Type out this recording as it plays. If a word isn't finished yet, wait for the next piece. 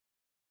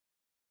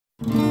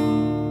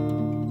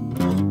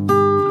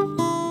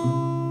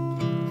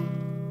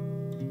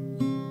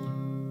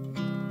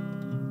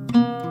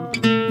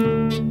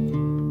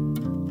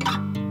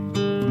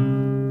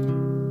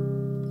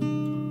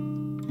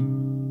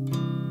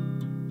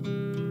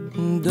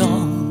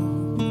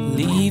Don't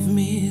leave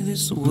me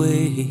this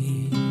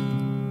way,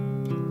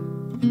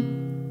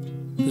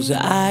 'cause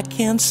I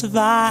can't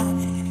survive,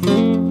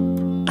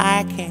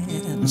 I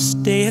can't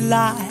stay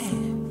alive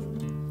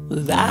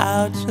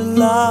without your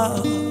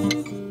love.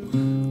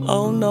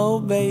 Oh no,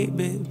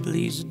 baby,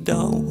 please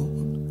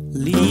don't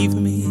leave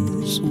me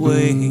this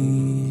way,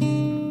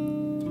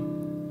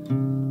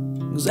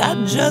 'cause I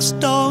just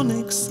don't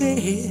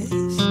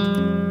exist.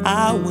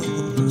 I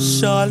will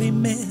surely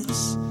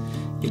miss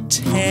your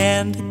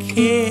tender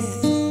kiss.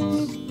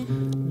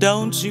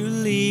 Don't you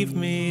leave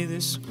me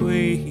this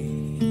way.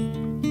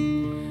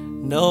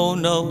 No,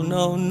 no,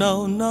 no,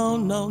 no, no,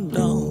 no,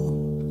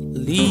 don't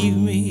leave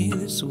me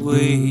this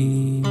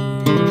way.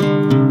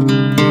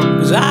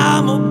 'Cause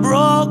I'm a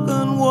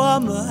broken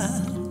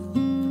woman,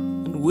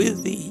 and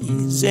with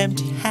these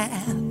empty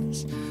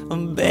hands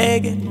I'm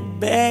begging,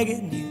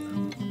 begging you,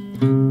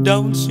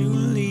 don't you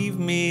leave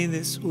me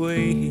this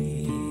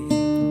way.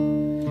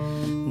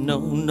 No,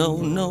 no,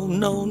 no,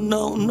 no,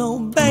 no, no,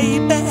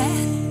 baby.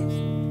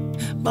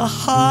 My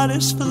heart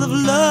is full of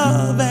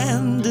love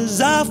and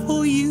desire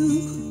for you.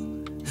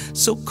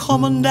 So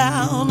come on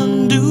down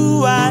and do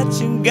what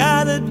you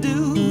gotta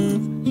do.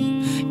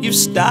 You've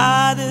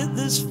started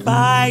this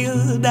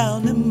fire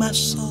down in my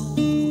soul.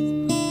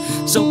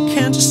 So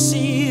can't you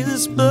see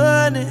this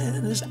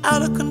burning is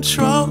out of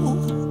control?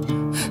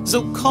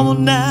 So come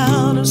on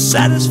down and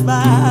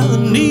satisfy the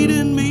need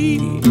in me,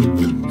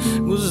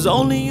 'cause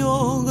only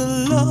your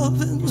good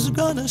loving's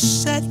gonna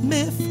set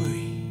me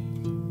free.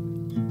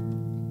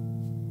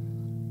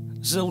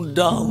 So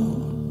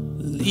don't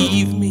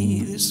leave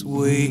me this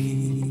way,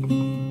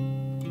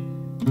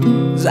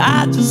 'cause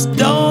I just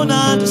don't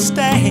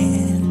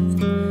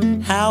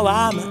understand how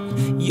I'm at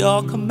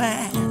your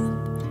command.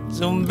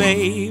 So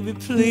baby,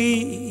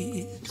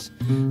 please,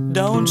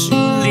 don't you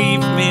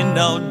leave me,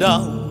 no,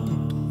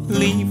 don't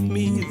leave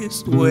me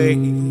this way.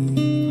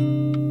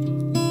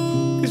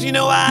 'Cause you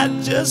know I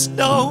just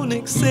don't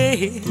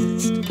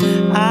exist.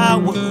 I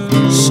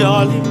will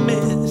surely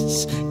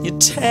miss your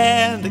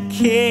tender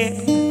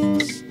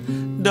kiss.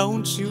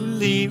 Don't you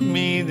leave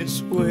me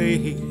this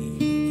way.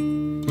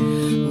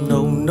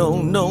 No,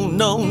 no, no,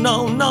 no,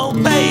 no, no,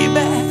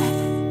 baby.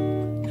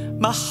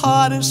 My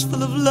heart is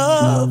full of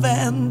love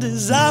and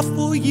desire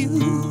for you.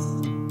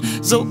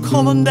 So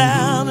come on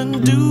down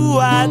and do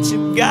what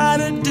you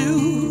gotta do.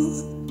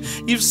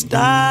 You've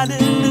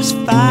started this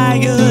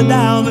fire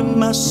down in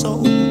my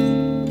soul.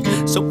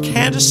 So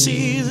can't you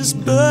see this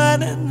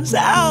burning's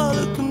out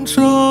of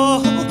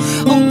control?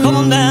 Oh, come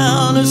on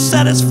down and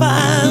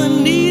satisfy the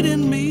need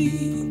in me,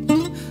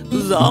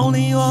 'cause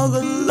only your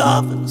good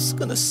loving's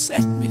gonna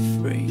set me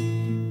free.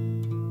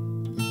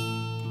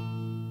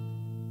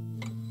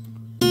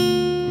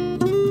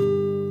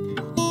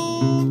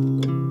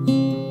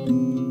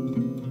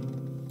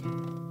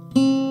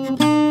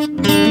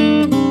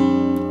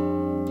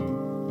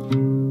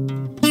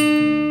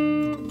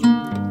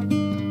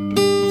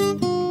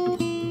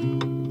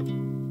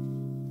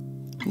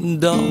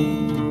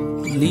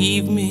 Don't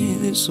leave me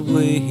this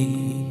way,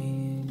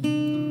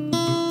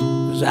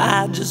 'cause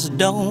I just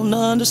don't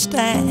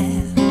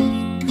understand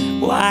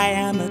why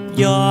I'm at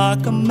your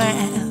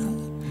command.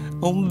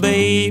 Oh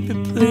baby,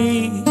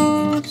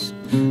 please,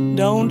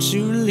 don't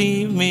you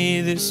leave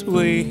me this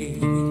way.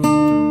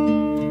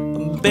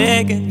 I'm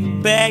begging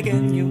you,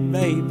 begging you,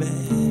 baby,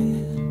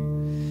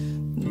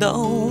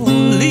 don't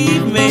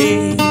leave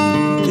me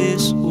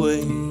this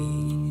way.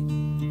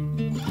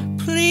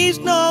 Please,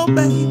 no,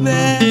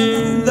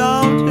 baby,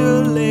 don't you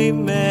leave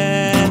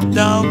me,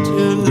 don't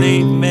you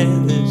leave me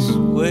this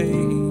way.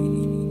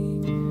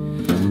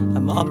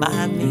 I'm on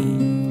my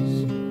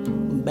knees,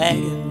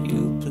 begging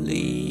you,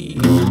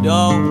 please,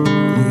 don't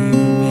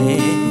leave me.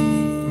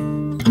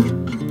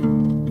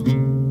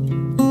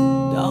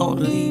 Don't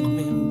leave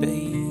me,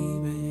 baby.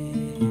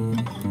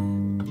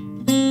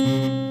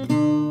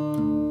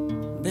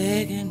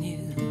 Begging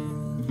you,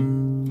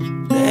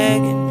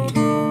 begging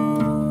you.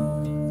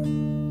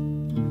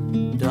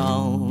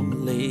 Don't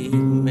leave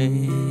me.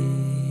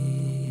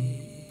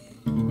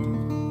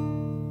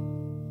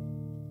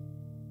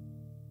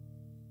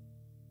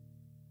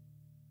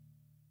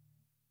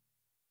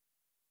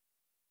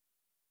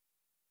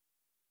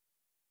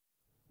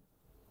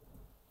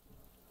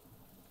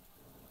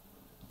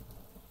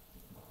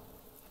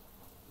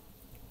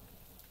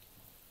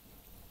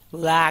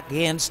 Well, I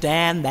can't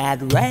stand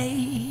that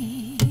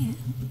rain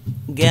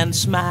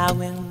against my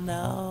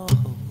window,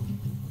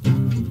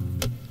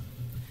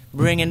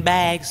 bringing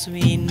back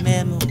sweet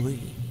memories,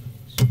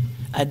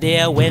 a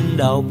dear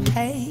window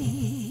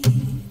pane.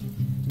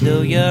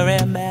 Do you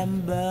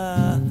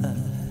remember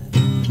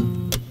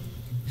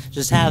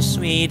just how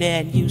sweet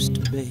it used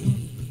to be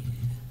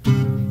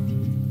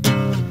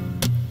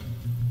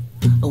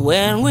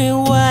when we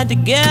were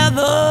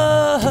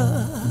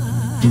together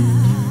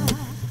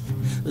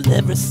but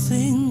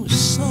everything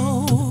was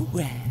so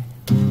grand.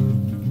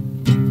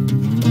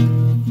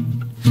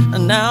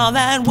 And now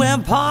that we're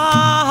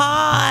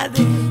parting,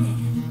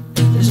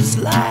 it's just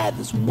like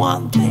this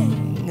one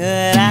thing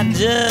that I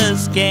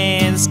just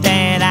can't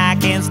stand. I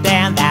can't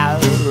stand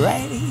that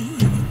rain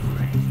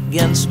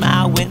against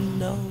my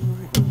window,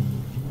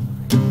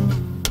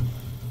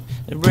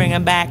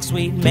 bringing back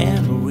sweet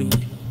memories.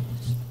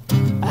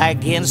 I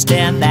can't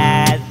stand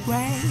that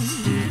rain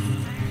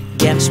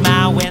against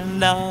my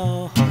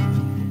window,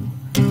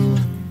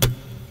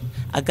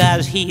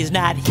 'cause he's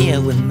not here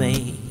with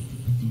me.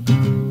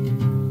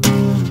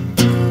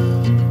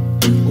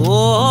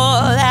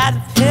 Oh, that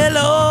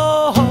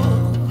pillow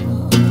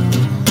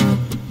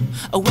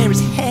where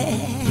his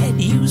head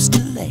used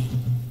to lay.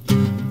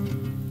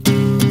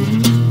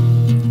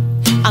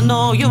 I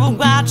know you've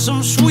got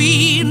some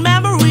sweet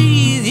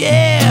memories,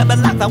 yeah, but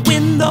like the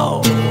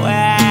window,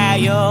 well,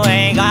 you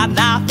ain't got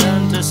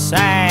nothing to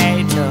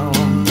say to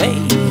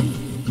me.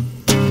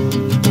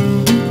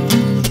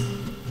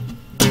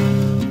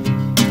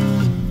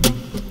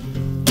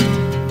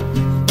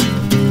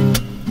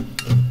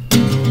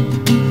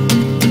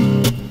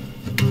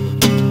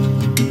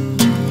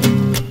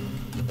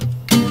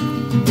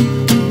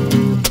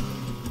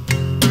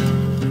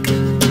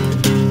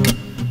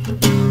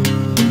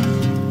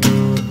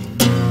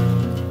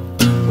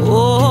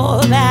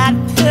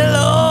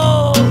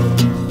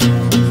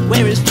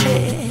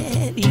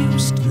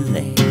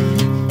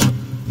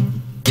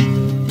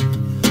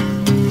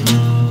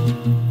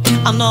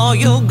 I know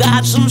you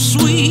got some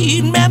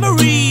sweet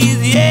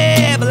memories,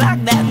 yeah, but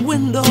like that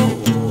window,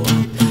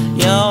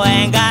 you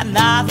ain't got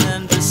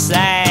nothing to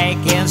say.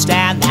 Can't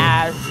stand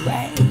that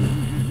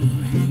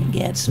rain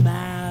against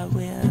my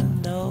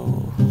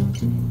window.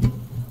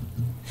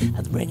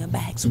 I'm bringing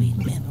back sweet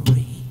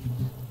memories.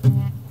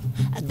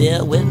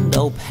 Dear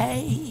window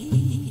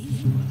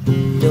pane,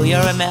 do you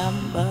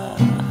remember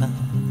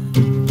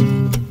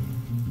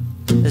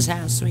just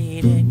how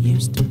sweet it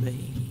used to be?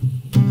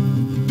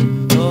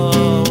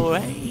 Oh,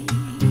 rain,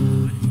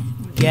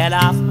 get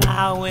off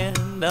my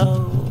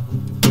window,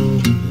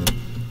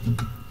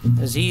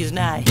 'cause he's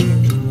not here.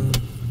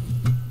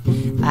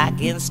 I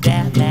can't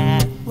stand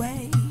that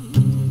rain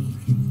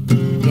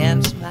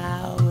against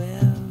my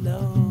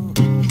window.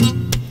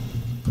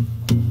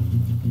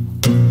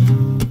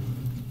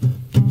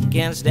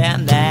 Can't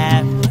stand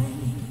that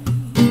rain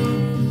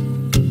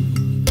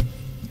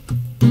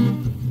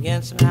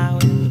against my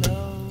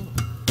window.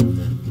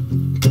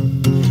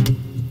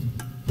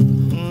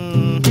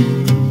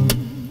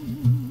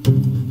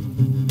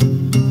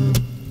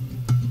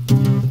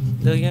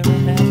 Do you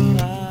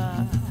remember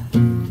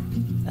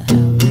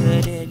how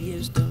good it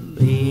used to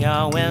be?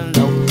 Your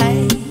window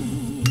pane.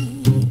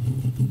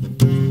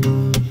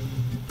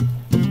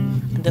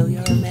 Do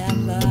you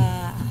remember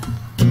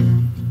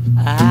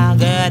how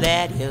good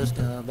it used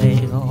to be?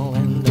 Your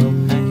window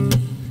pane.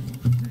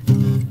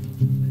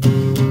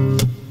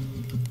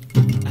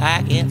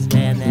 I can't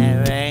stand that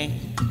rain.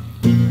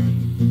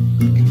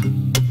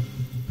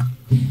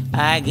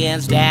 I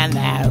can't stand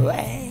that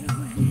rain.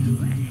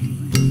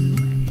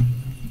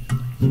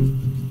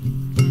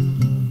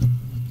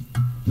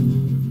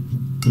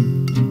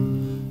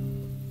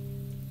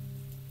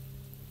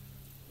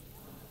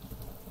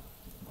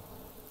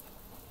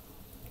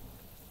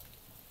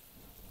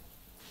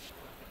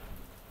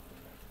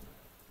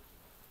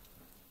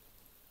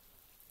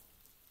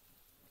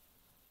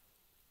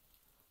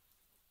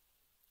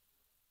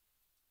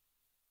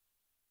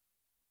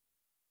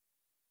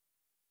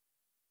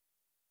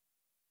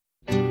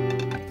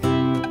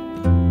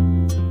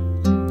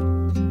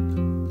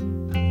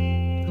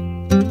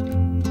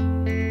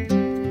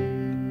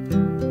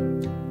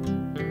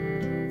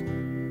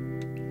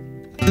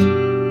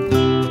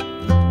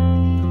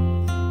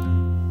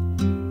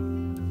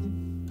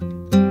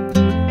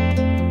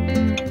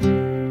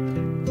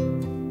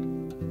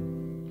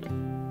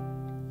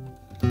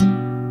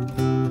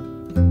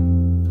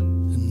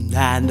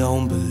 I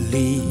don't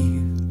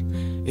believe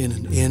in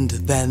an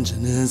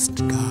interventionist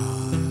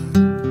God,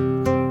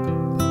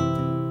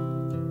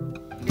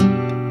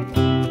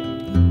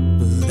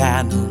 but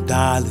I know,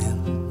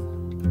 darling,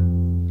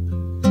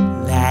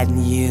 that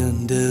you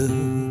do.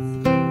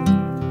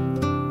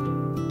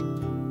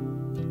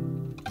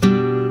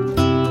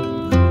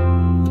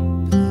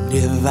 And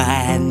if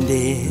I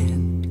did,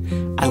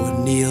 I would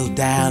kneel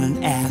down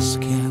and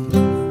ask him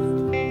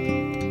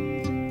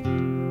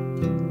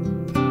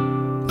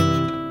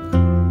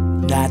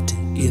not to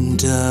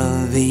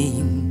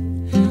intervene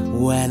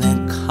when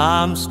it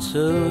comes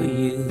to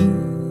you,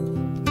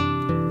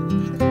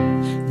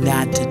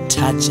 not to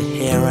touch a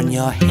hair on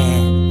your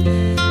head,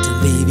 to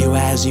leave you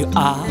as you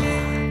are.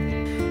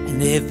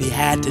 And if he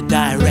had to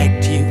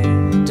direct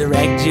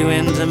you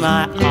into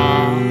my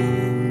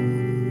arms,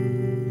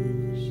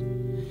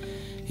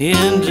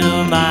 into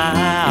my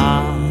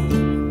arms,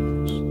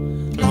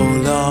 oh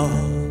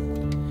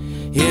Lord,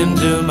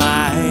 into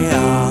my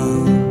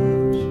arms,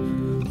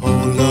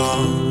 oh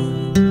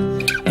Lord,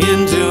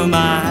 into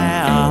my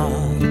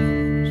arms,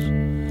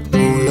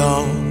 oh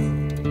Lord,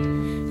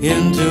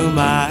 into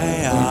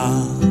my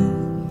arms.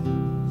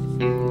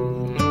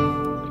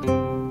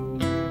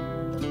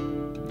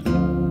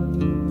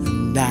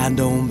 And I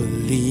don't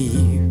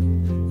believe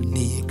in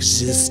the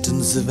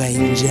existence of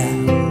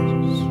angels,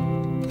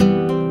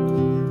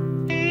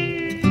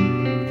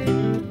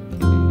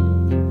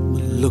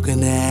 but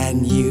looking at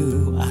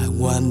you, I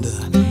wonder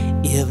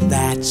if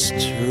that's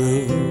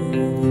true.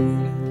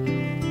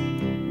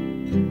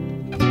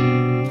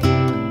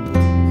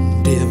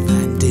 And if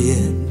I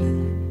did,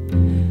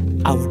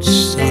 I would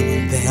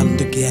summon them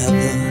together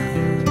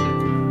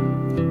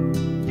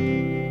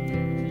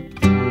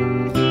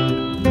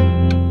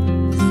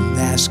and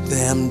ask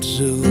them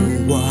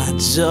to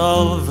watch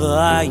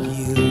over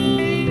you,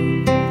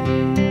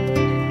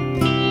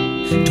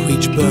 to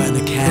each burn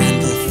a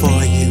candle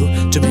for you,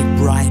 to make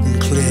bright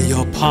and clear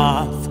your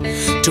path,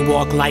 to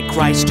walk like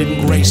Christ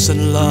in grace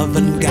and love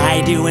and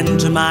guide you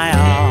into my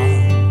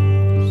arms,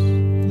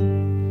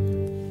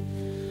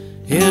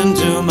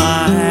 into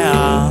my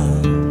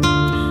arms,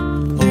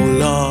 oh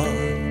Lord,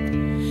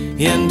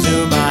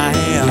 into my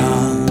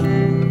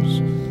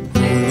arms,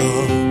 oh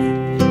Lord,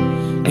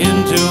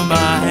 into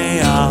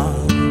my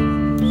arms,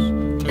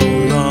 oh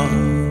Lord,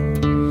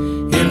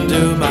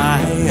 into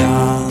my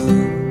arms.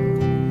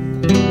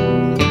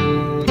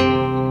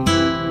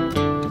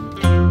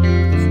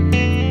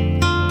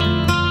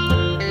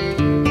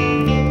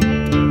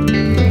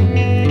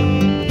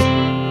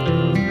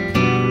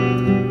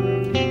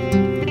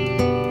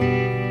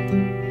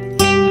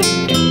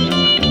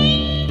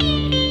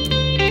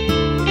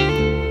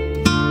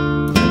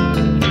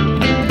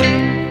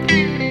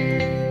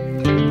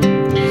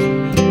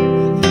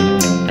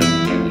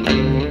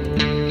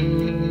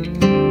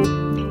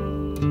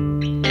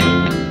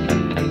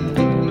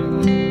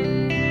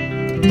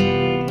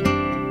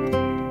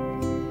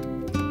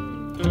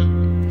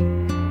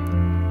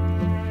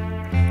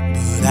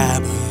 I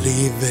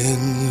believe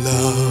in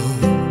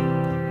love,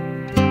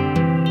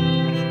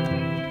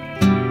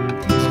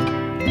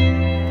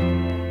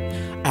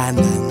 and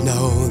I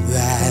know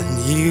that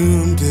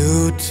you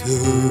do too.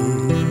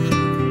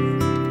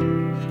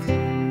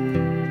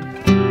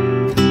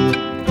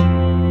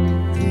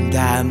 And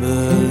I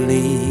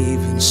believe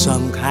in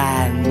some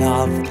kind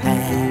of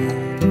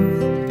path,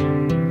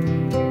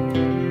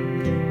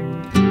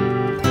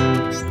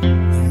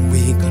 and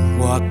we can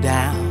walk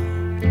down,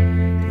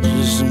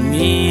 just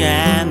me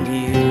and you.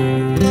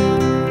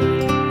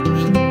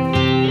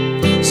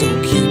 So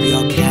keep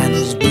your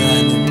candles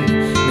burning,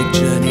 make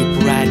journey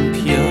bright and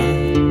pure,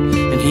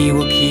 and He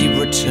will keep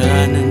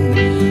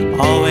returning,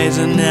 always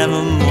and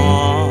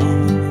evermore,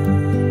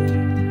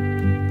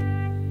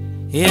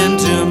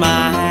 into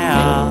my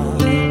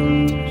arms,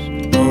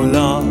 oh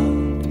Lord,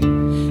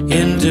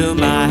 into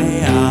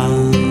my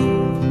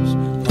arms,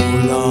 oh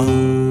Lord,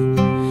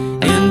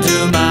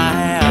 into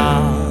my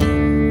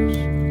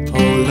arms,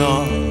 oh Lord,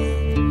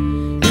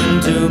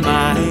 into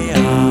my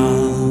arms.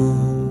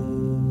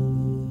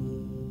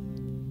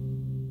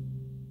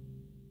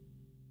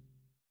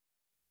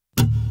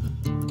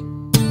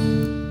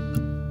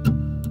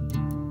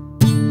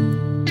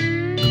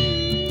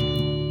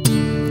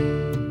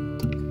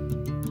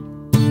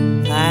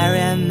 I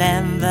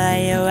remember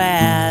you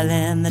well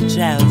in the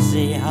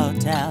Chelsea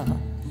hotel.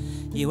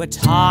 You were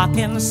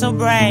talking so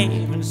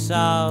brave and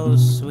so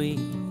sweet.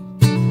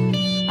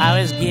 I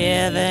was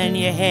giving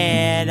you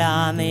head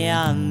on the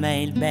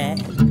unmade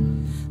bed,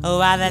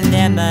 while the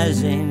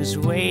limousines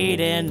wait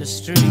in the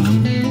street.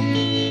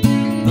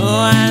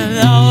 Oh, and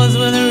those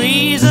were the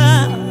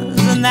reasons,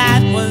 and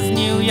that was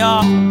New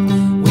York.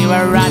 We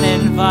were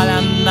running for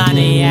the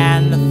money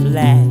and the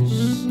flesh.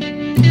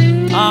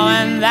 Oh,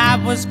 and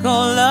that was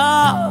cold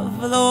love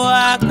for the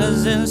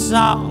workers in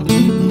song,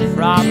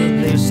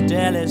 probably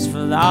still is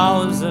for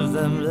those of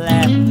them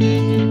left.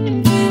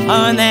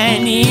 Oh, and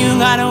then you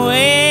got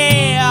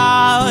away,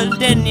 oh,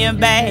 didn't you,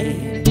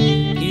 babe?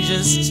 You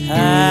just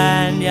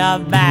turned your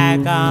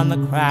back on the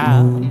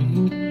crowd.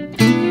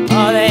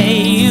 Oh,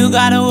 then you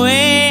got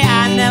away,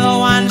 I never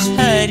once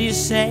heard you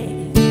say,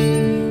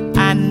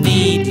 I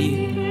need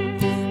you,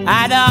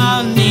 I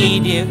don't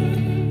need you,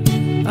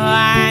 oh,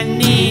 I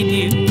need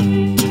you,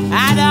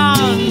 I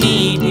don't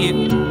need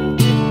you,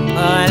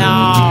 oh, and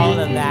all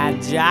of that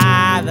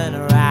jiving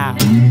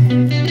around.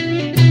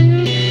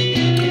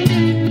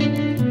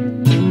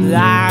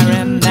 I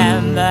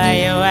remember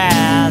you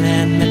well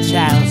in the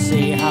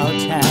Chelsea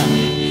hotel.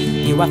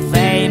 You were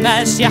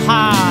famous, your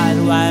heart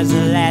was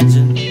a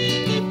legend,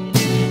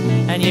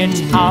 and you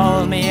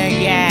told me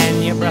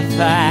again you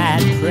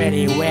preferred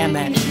pretty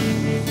women,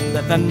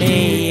 but for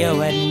me you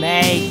would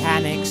make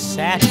an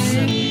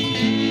exception.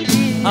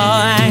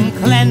 Oh, and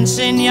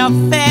clenching your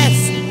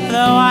fist for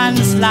the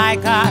ones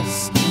like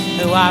us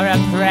who are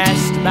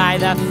oppressed by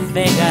the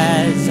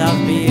figures of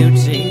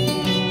beauty.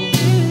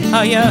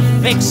 Oh, you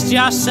fixed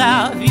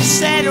yourself, you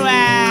said,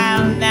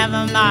 well,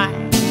 never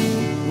mind,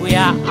 we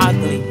are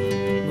ugly,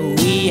 but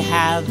we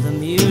have the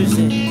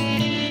music.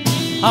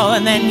 Oh,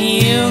 and then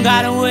you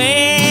got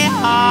away,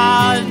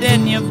 oh,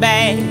 didn't you,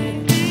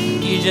 babe?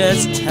 You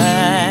just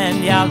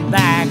turned your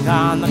back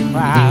on the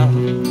crowd.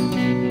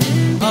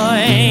 Oh,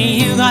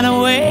 ain't you gone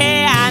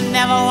away? I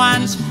never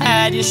once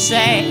heard you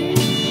say,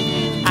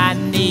 I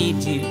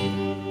need you,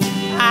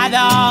 I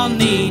don't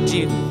need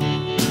you.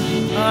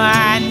 Oh,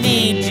 I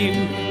need you,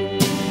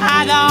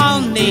 I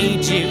don't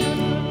need you.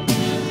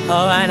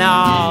 Oh, and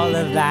all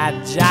of that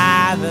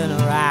jiving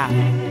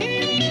around.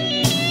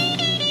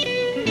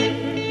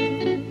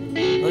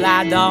 Well,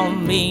 I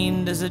don't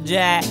mean to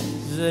suggest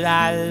that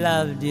I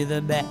loved you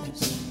the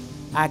best.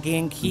 I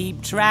can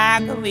keep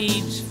track of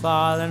each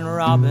fallen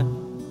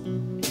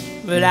robin,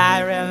 but I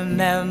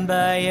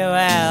remember you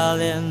well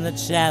in the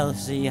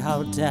Chelsea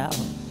Hotel.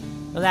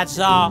 Well, that's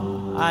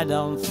all, I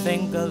don't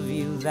think of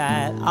you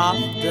that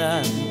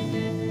often.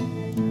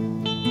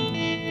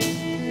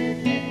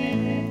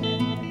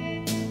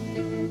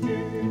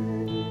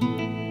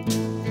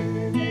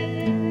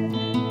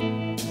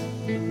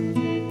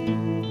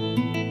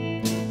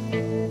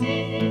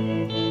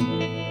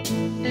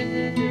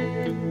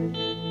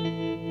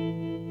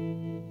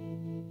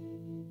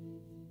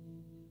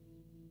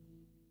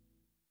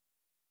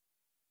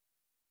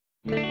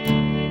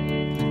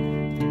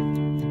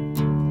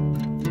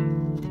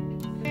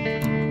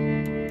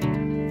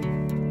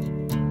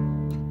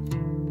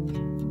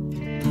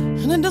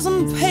 And it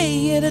doesn't pay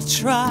you to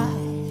try,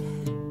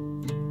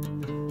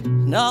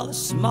 and all the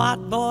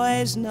smart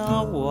boys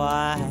know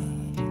why.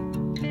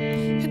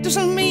 It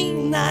doesn't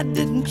mean I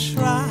didn't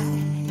try,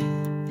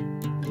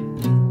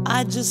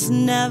 I just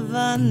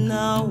never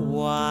know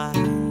why.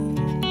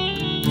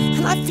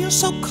 And I feel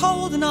so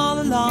cold and all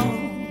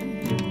alone.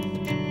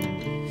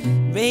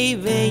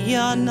 Baby,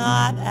 you're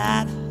not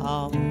at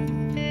home.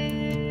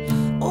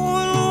 Oh,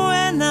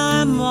 and when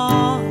I'm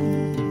on,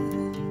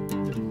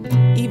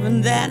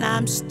 even then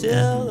I'm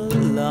still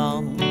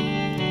alone.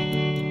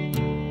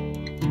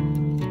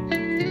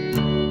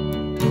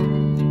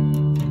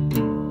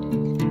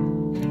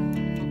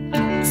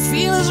 I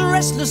feel as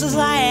restless as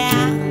I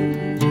am,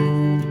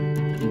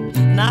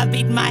 and I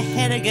beat my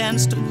head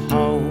against a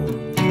pole,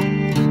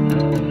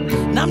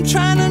 and I'm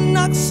trying to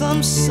knock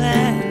some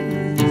sense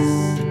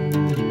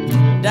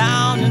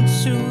down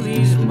into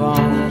these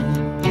bones.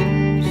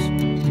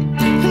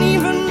 And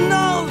even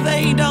though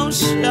they don't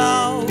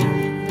show,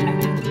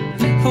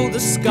 oh, the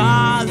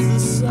scars are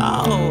so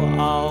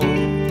old.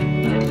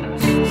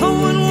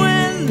 Oh, and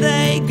when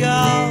they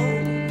go,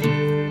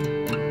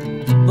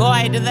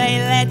 boy, do they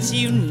let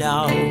you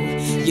know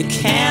you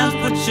can't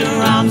put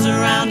your arms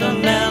around a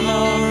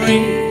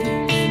memory.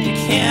 You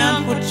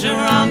can't put your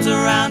arms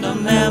around a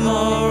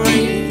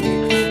memory.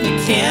 You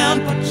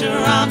can't put your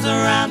arms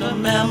around a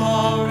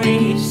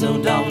memory, so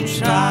don't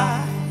try.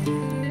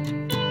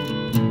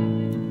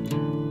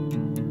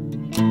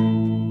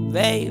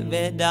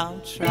 Baby,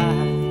 don't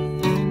try.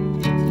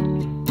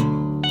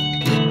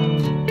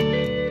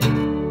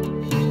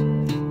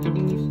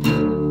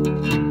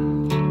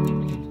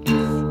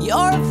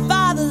 You're a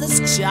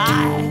fatherless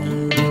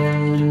child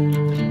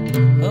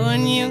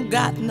when you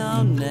got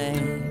no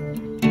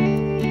name.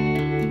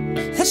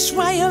 That's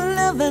why you're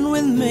living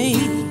with me.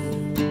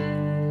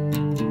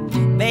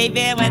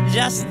 Baby, we're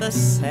just the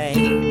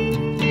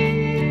same.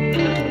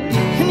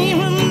 And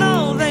even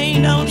though they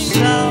don't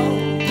show,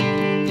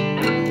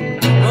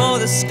 oh,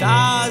 the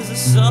scars are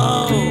so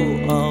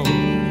old.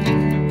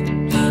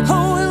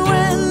 Oh, and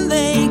when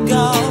they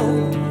go,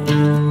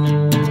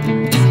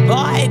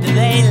 boy, do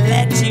they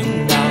let you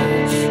know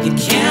you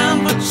can't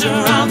put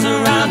your arms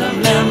around a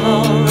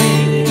memory.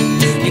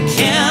 You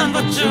can't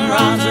put your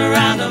arms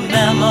around a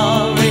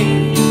memory.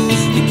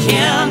 You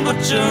can't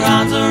put your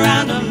arms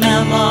around a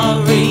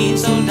memory,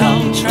 so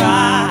don't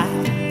try.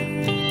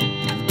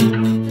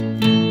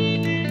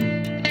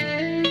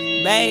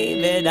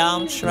 Baby,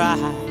 don't try.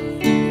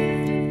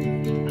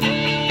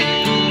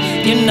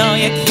 You know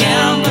you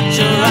can't put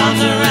your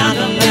arms around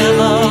a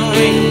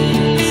memory.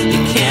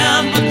 You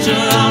can't put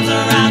your arms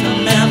around a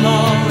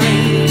memory.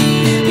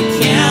 You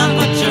can't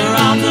put your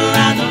arms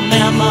around a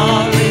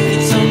memory,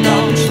 so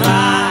don't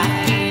try.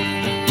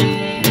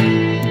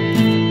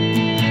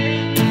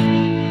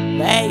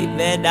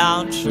 Baby,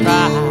 don't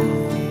try.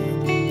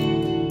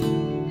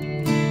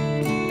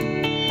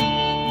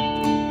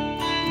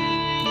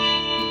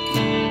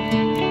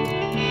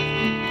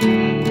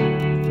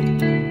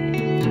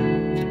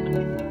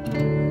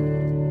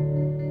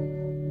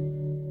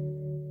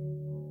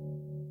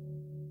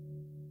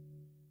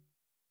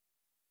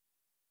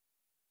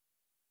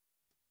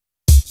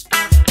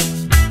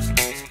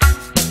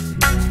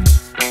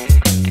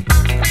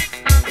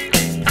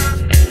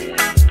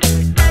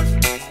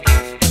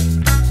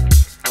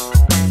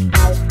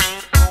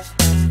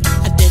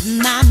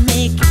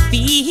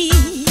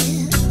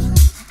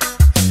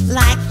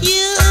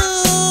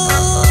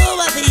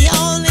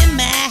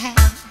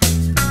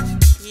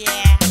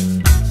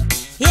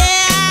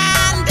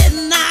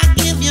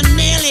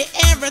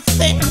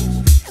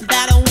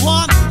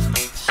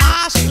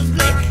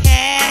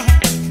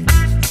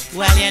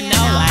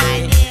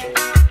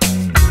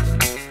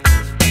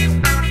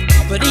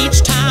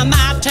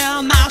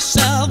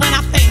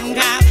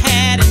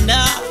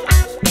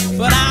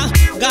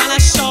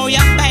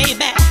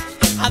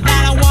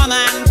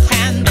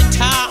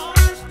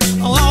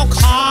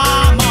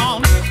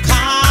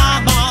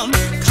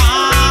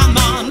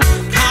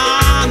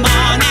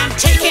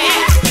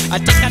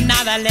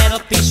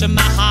 piece of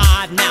my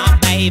heart now,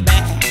 baby.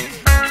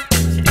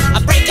 I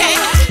break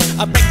it,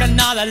 I break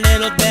another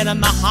little bit of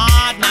my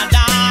heart now,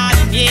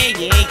 darling. Yeah,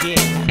 yeah,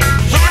 yeah.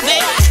 Have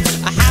it,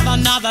 I have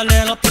another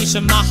little piece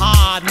of my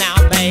heart now,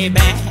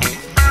 baby.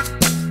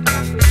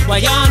 Well,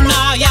 you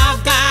know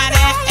you've got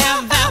it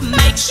if that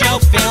makes you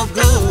feel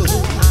good.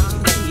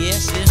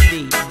 Yes,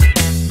 indeed.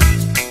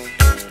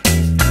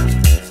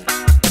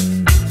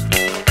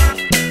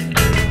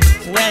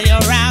 Well,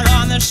 you're out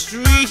on the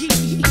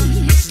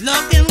streets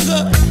looking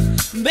good,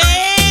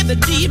 baby,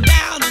 deep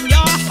down in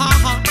your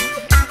heart.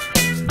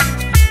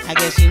 I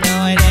guess you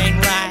know it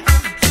ain't right.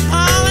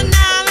 Oh,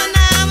 now,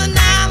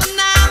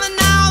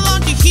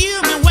 won't you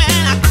hear me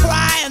when I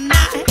cry at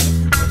night?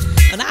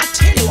 And I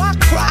tell you, I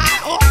cry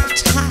all the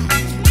time.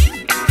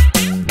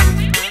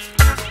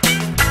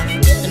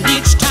 And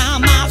each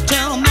time I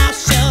tell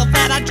myself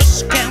that I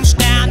just can't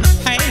stand the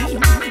pain.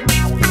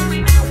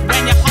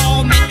 When you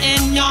hold me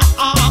in your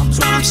arms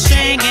when I'm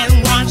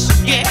singing once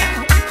again.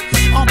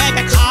 Oh,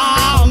 baby,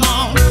 come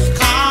on,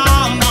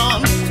 come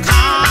on,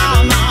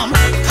 come on,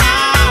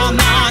 come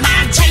on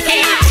and take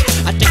it.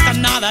 I take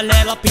another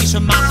little piece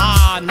of my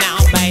heart now,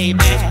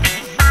 baby.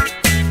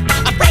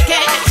 I break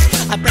it,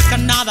 I break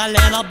another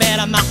little bit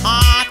of my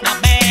heart now,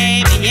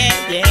 baby. Yeah,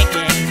 yeah,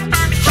 yeah.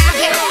 Have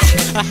it,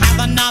 I have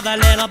another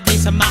little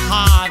piece of my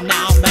heart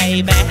now,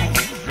 baby.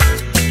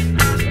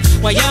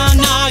 Well, you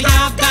know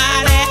you've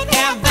got it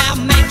if that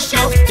makes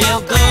you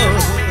feel good.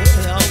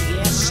 Oh,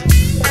 yes.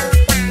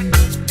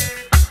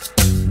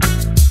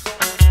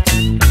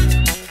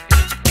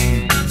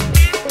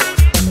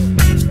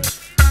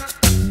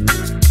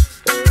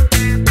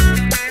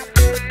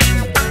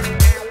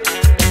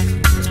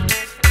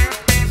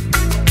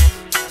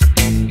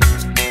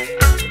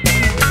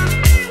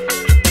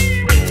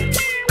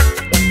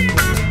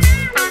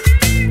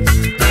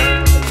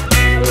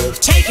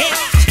 Take it,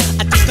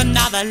 I take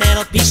another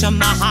little piece of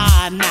my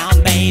heart now,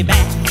 baby.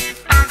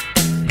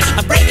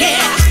 I break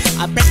it,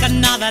 I break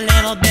another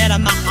little bit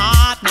of my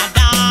heart now,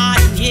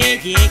 darling.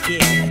 Yeah, yeah,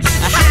 yeah.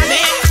 I have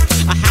it,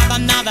 I have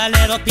another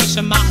little piece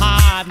of my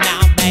heart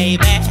now,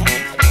 baby.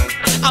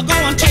 I'll go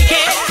and take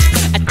it,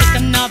 I take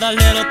another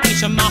little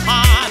piece of my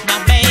heart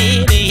now,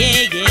 baby.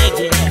 Yeah, yeah,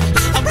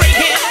 yeah. I break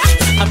it,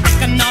 I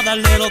break another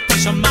little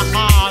piece of my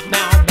heart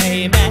now,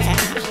 baby.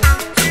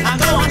 I'll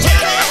go and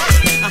take it,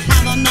 I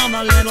have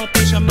another little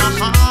piece of my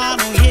heart.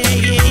 Oh, yeah,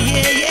 yeah,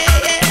 yeah, yeah,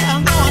 yeah.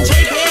 I'm gonna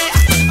take it,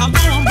 I'm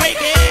gonna break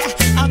it,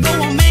 I'm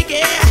gonna make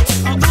it,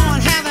 I'm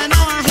gonna have it,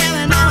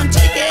 on,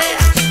 take it,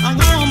 I'm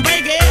gonna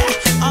break it,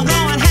 I'm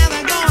gonna have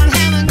it,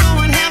 I'm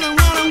gonna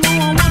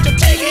want to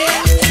take it,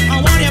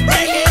 I want you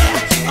break it,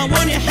 I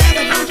want you have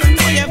it, don't you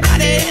know you've got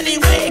it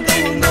anyway, go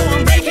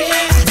and break it,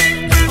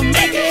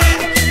 make it,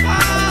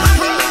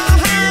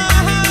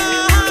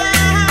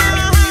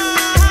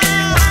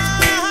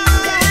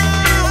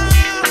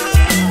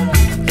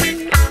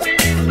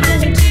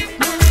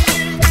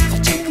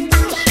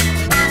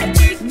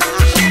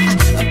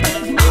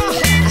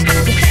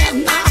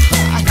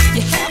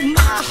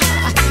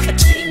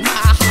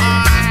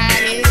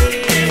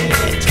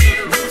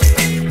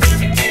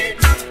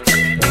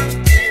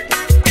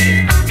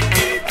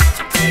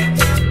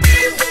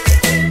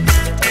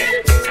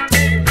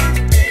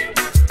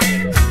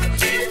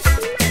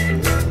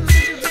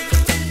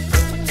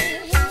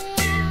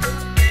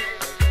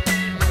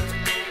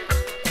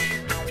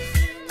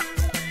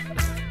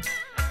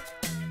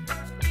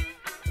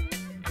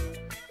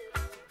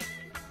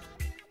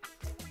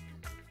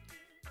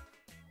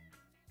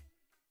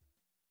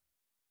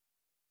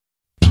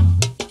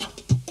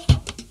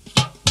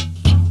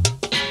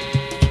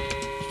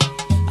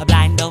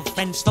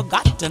 friends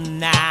forgotten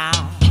now.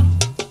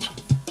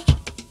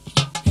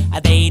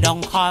 They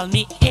don't call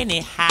me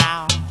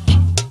anyhow.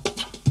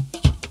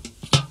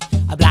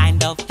 A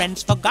blind old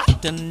friend's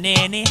forgotten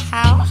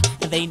anyhow.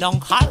 They don't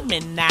call me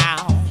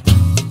now.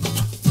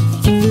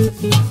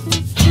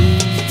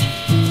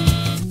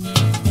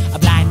 A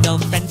blind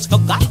old friend's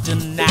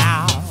forgotten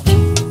now.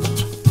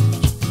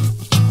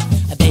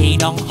 They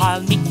don't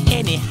call me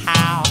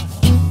anyhow.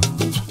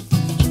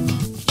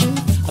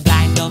 A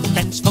blind old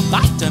friend's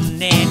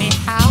forgotten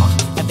anyhow.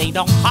 They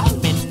don't call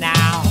me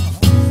now.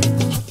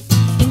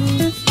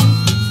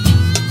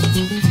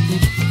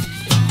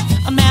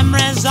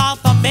 Memories all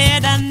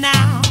forbidden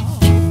now,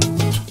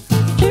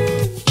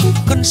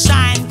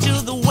 consigned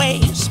to the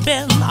waste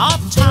bin of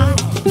time.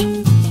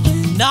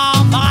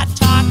 No more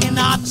talking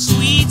of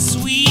sweet,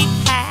 sweet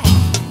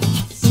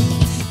past,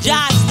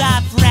 just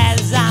the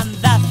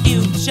present, the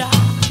future.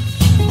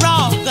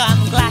 Broken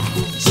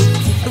glass,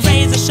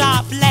 razor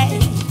sharp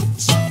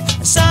blades,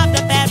 served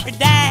up every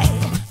day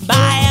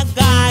by a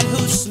God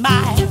who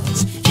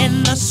smiles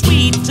in the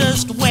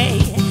sweetest way.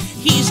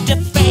 He's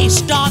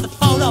defaced all the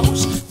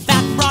photos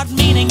that brought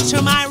meaning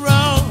to my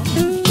room,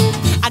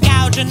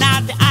 gouging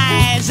out the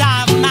eyes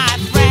of my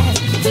friends.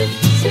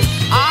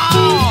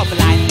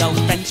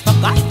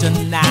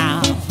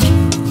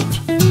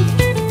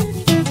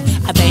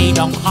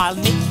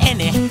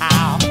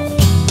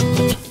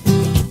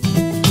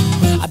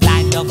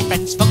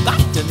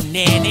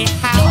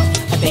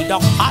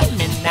 don't hurt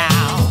me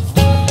now.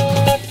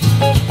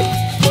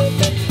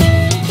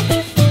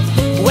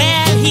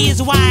 Well,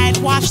 he's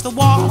whitewashed the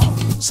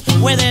walls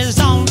with his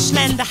own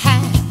slender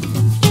hand.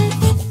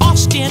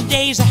 Austin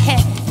days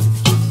ahead,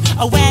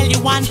 well, you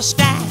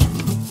understand.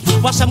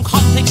 Well, some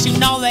conflicts, you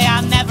know, they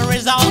are never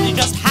resolved. You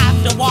just have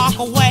to walk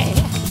away.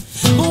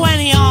 When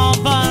he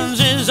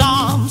opens his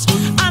arms,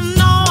 I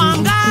know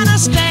I'm gonna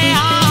stay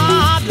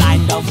on.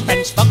 Blind old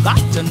friends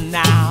forgotten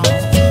now.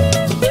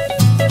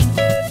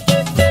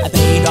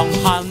 They don't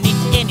harm me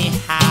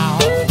anyhow.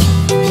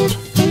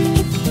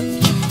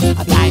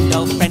 Blind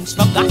old friends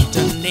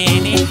forgotten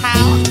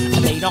anyhow.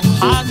 They don't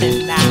harm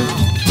me now.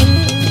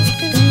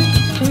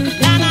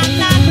 Na na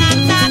na na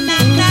na na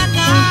na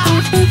na.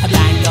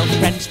 Blind old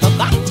friends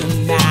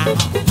forgotten now.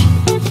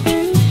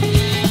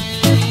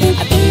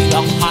 They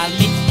don't harm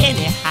me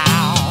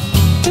anyhow.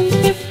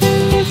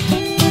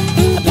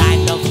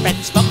 Blind old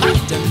friends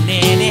forgotten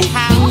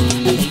anyhow.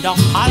 They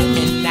don't harm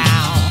me now.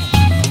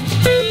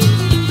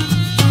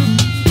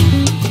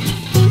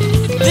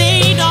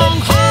 They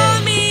don't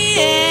harm me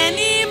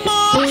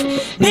anymore.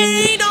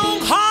 They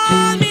don't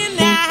harm me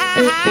now.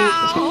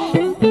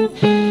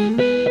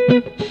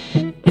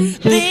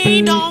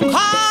 They don't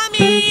harm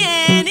me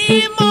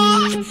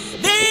anymore.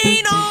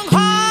 They don't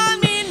harm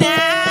me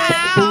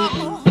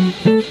now.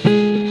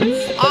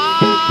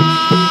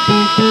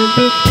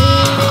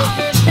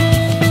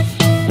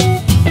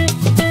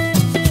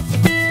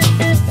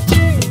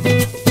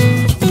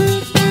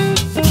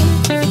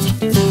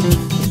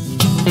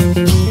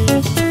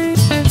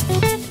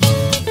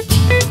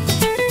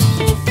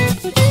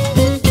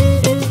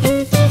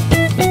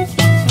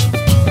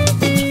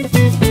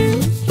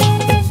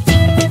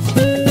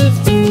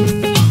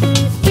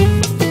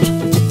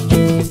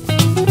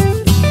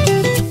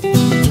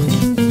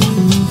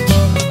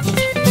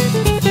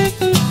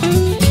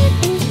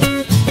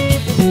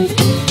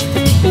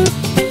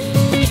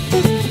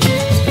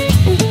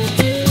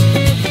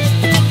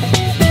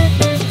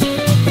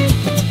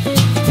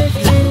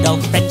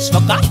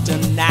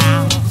 Forgotten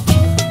now.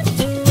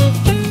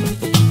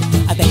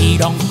 They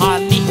don't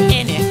harm me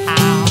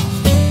anyhow.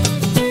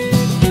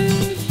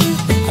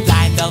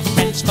 Blind old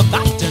friends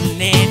forgotten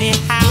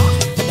anyhow.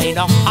 They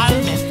don't harm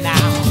me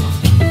now.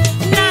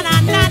 Na na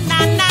na na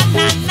na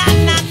na na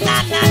na na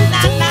na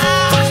na na.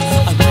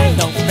 Blind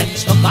old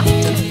friends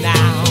forgotten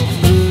now.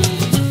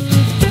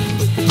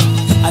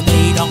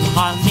 They don't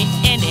harm me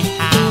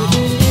anyhow.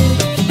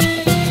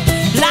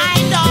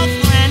 Blind old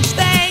friends,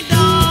 they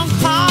don't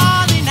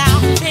harm me now.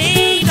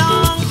 They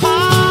don't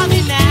harm me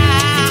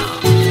now.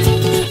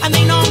 And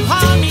they don't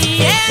harm me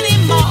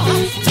anymore,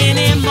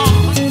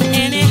 anymore,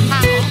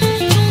 anyhow.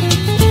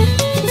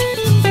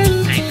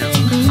 They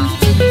don't harm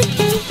me.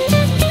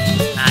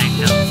 I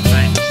know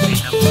friends, they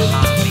don't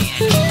harm me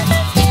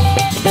anymore.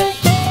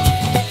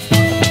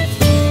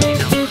 They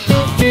don't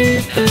harm me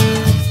now.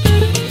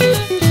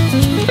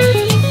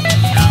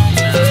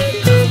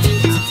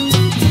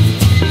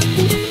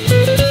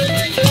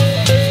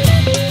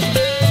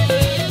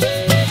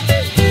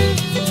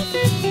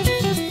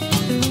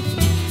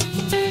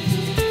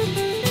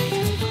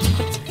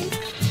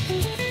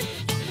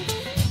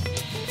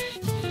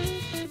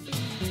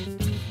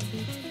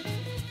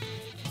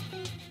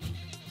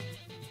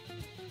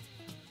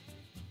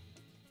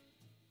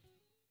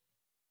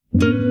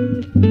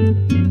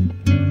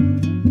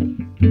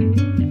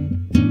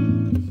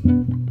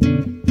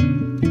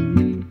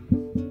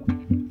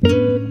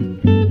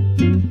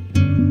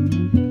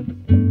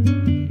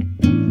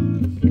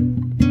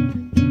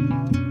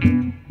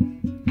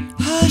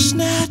 Hush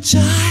now,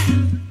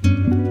 child,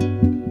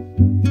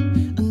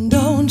 and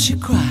don't you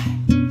cry.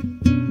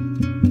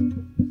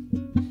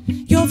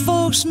 Your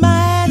folks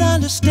might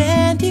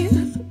understand you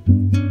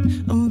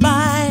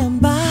by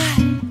and by.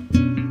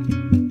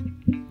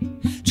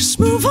 Just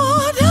move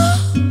on up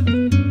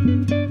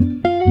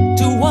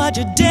toward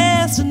your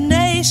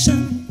destination.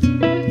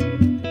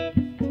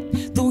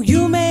 Though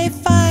you may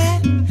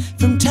find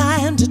from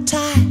time to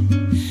time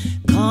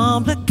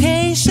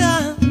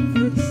complications.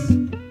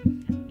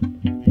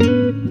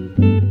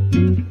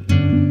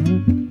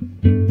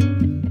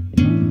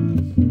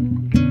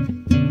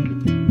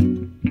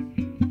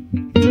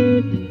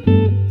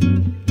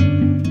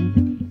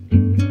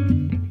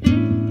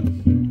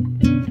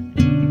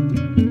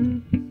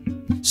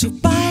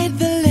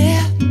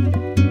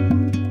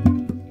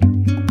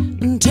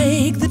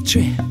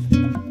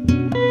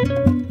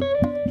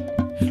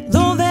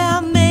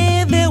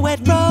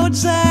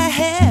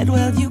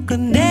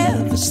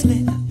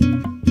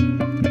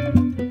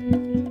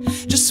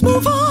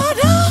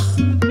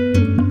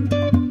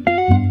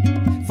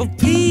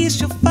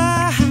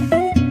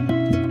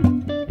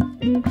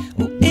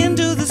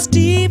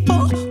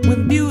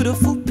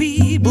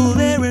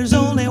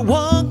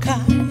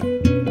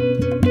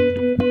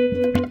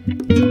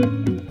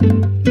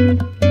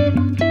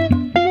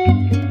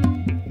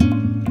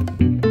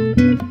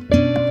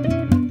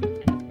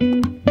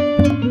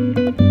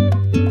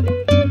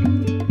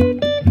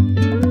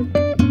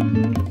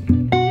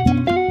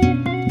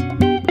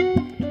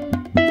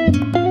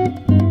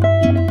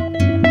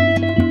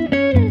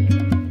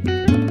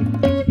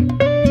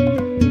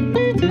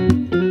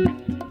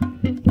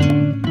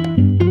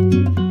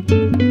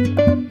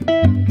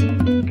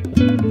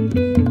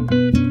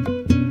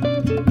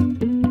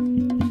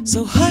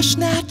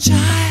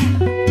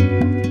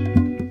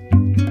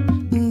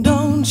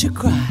 don't you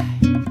cry.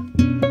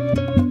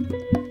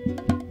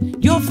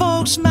 Your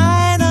folks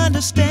might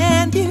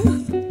understand you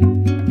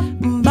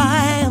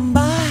by and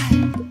by.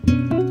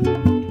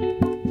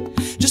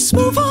 Just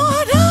move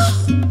on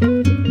up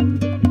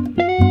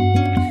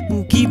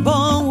and keep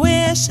on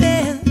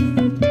wishing.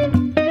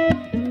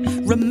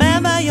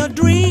 Remember your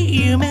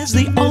dream is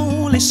the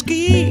only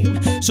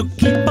scheme, so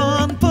keep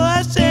on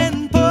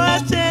pushing,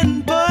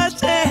 pushing,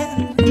 pushing.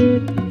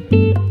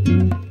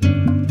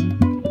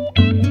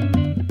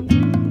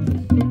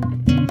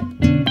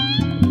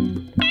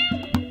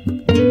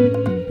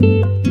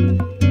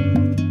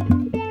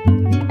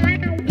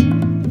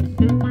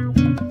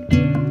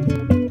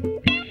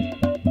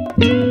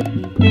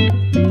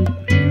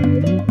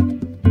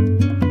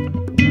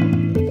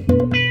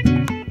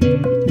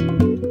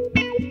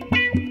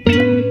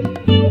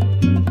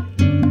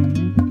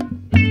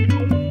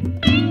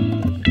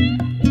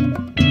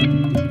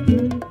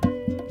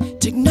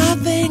 Take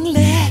nothing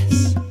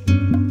less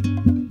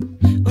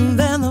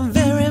than the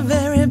very,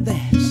 very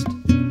best.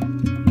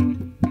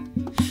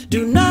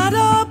 Do not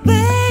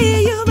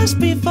obey, you must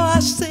be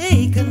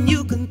forsaken.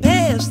 You can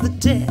pass the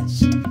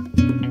test.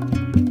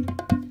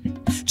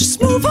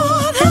 Just move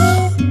on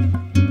up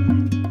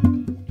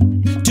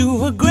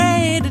to a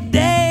greater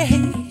day.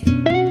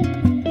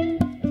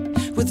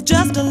 With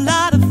just a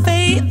lot of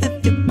faith,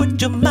 if you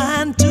put your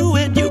mind to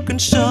it, you can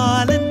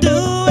surely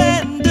do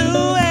it,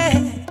 do it.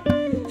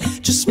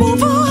 Just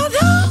move on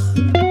up,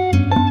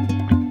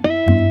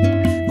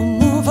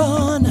 move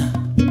on up.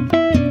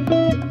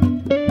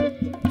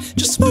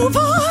 Just move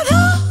on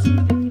up,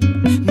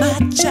 my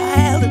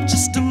child,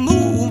 just to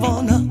move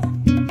on up.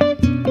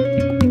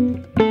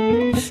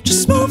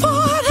 Just move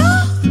on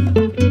up,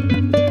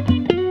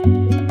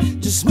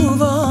 just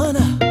move on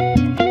up.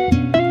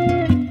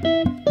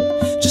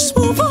 Just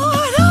move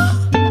on up,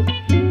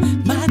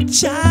 my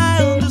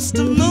child, just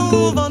to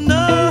move on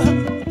up.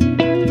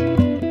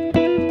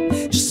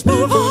 Just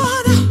move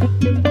on up,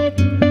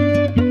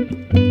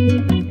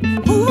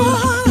 move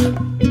on up.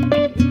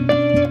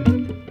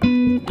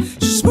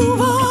 Just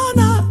move on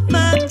up,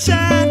 my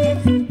child,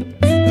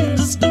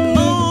 just to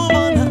move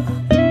on up.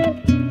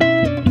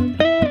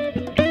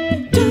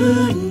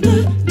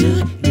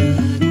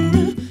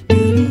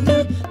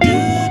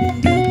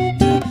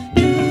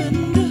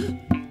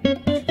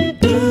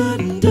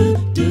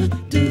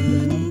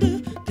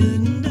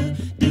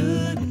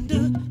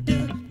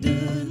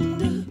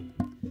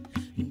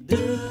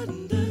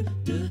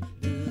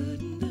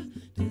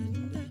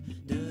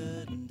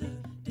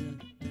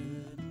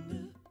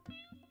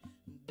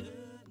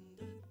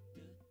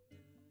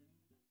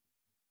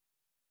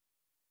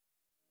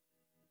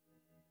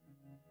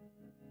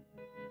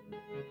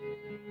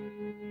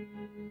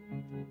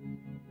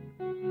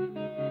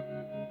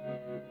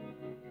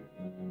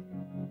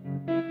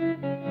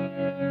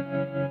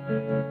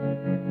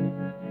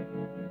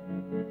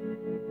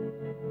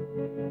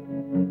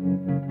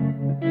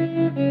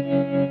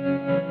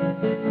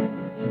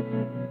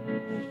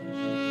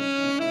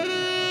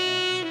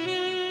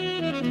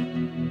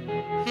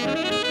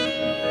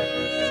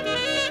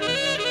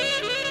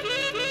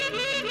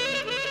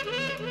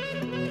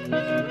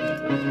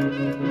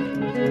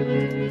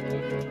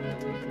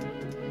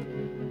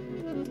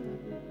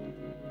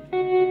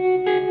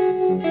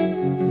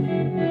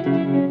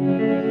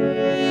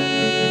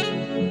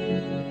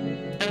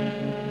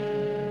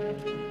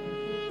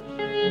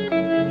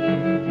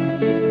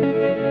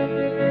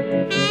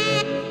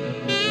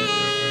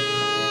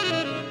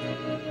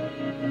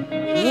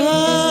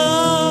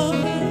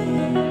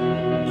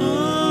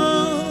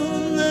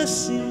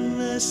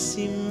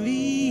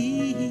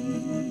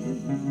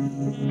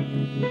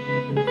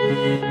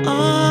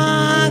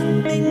 Are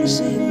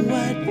things ain't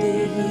what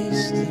they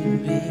used to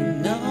be?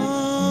 No,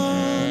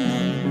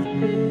 no.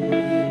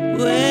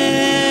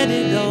 Where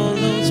did all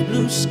those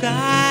blue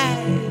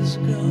skies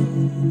go?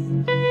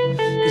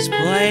 'Cause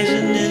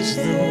poison is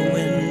the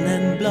wind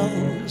that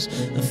blows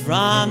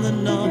from the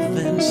north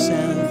and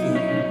south.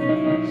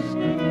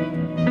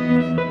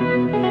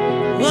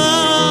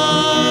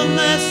 Oh,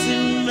 mercy,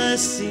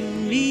 mercy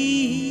me.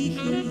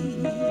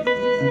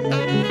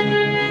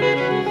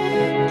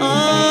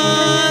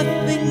 Oh,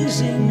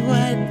 things ain't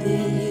what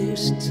they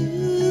used to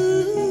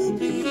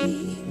be.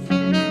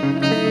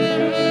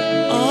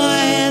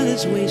 Oil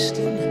is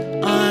wasted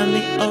on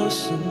the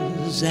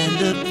oceans and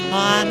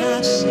upon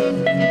our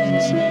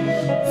seas.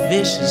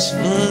 Fish is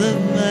full of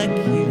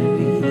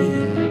mercury.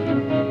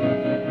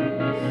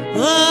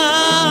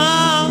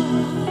 Oh,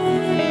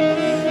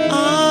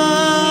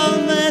 oh,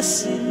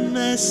 mercy,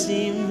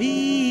 mercy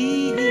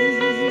me.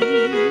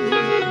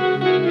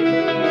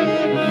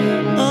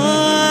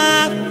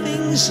 Oh,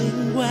 things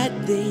ain't what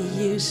they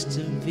used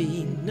to be.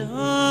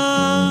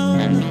 No,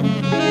 no.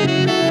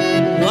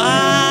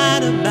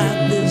 What about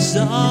this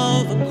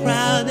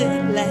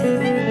overcrowded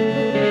land?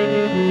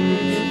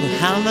 Well,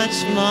 how much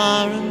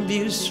more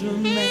abuse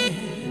from man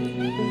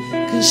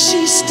can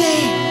she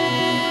stand?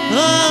 Oh,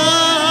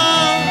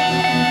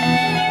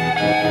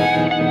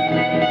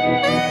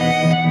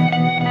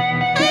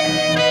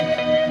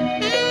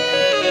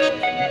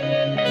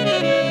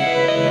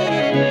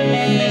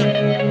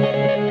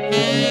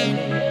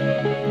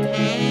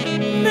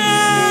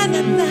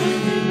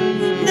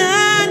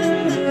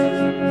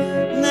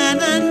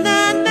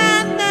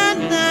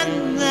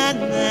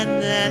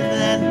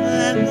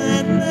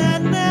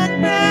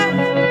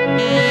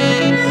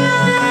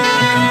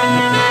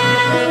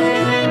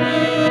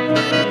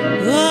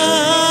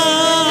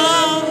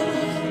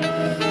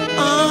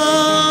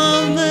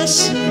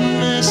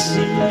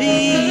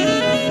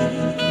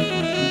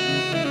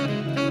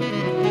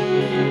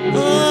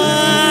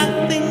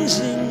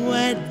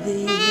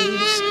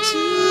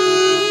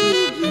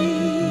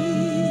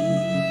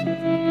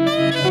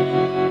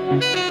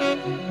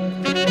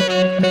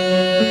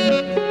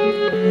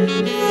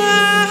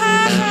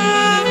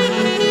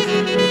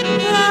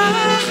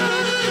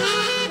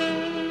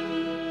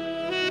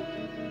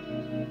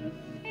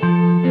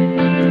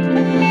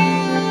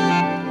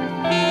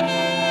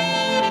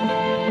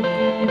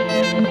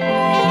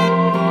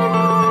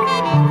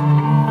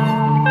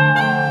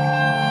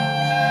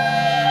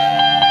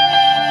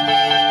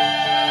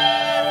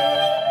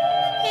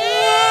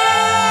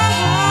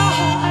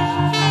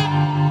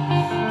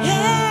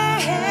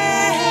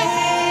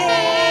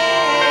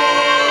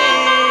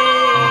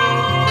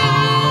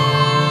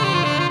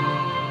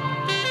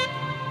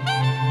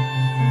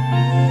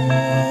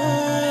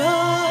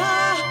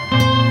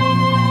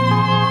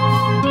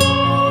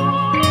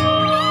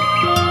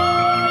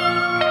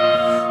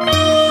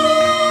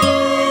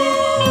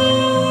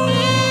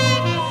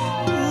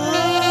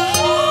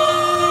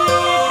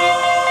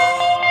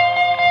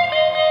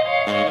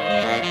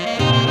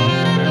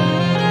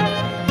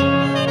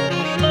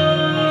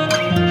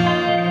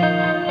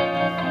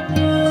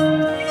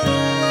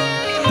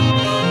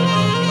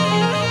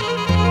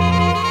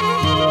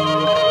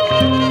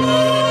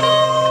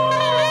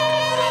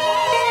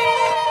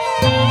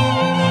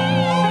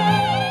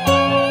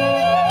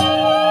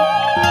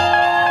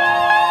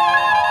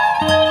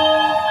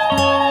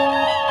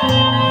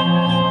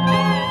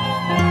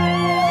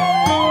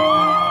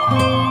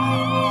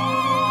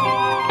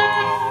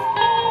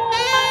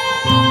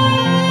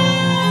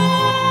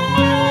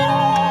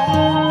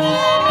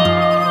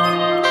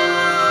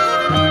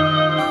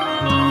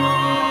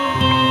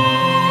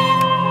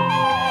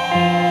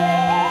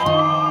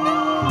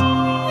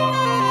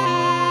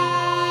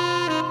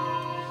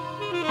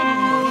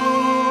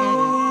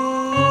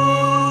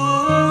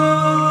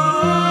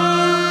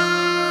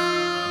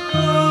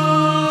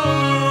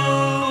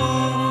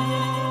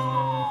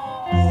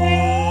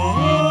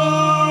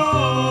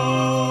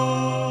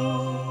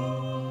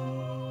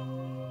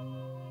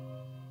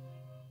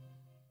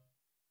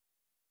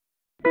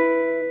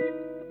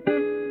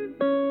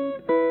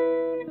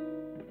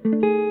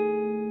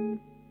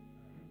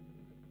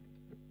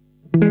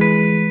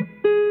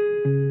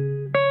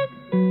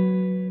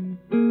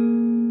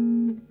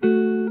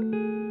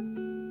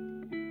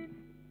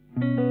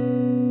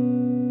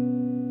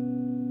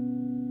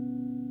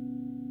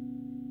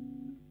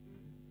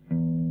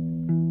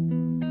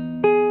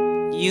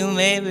 You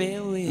may be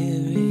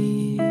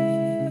weary,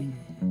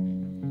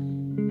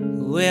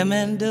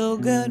 women do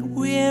get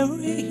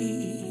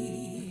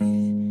weary,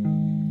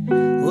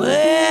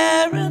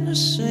 wearing the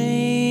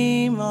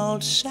same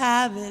old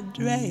shabby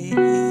dress.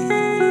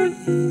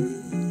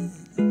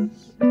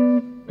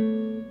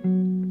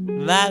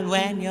 But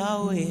when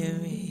you're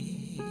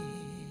weary,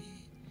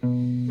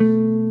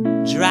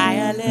 try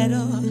a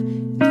little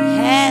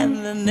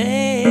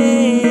tenderness.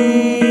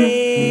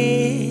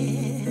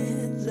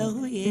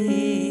 Oh yeah.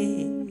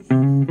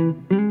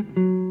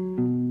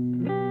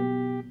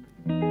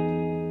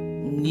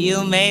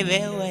 You may be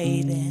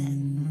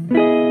waiting,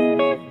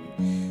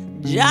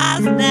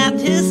 just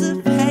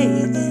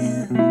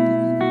anticipating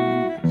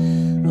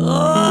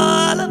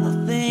all of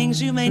the things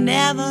you may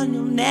never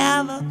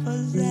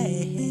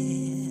possess.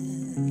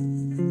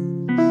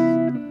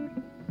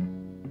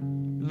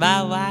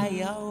 But while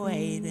you're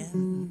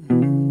waiting,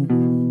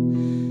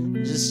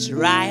 just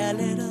try a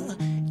little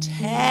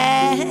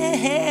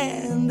tenderness.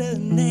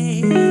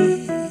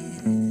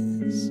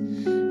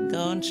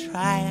 Go and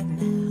try it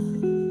now.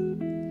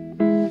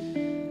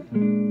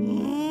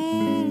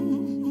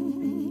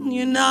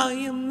 You know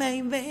you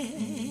may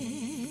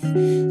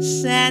be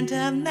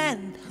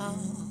sentimental.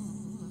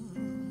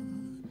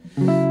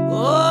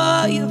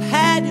 Oh, you've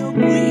had your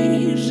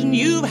griefs and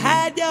you've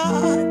had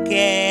your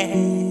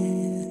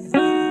cares.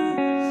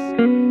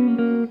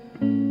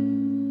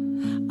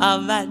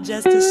 Oh, but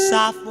just a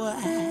soft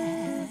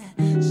word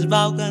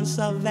spoken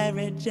so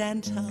very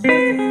gentle,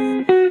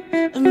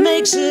 it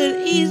makes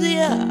it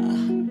easier.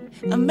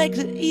 It makes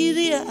it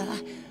easier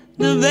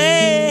to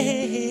bear.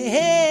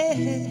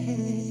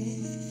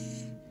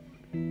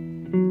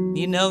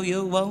 You know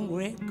you won't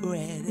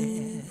regret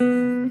it.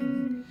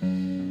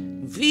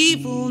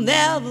 People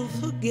never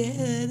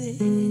forget it.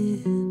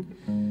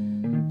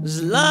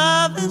 'Cause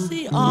love is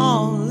the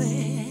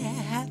only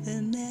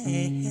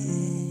happiness.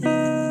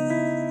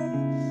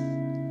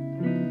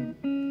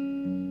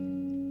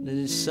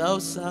 It's so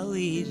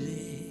easy.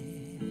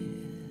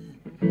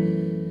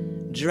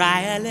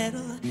 Try a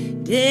little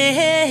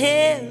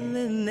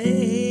tenderness.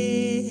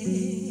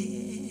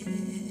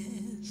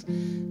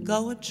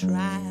 Go and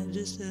try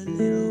just a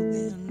little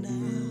bit now.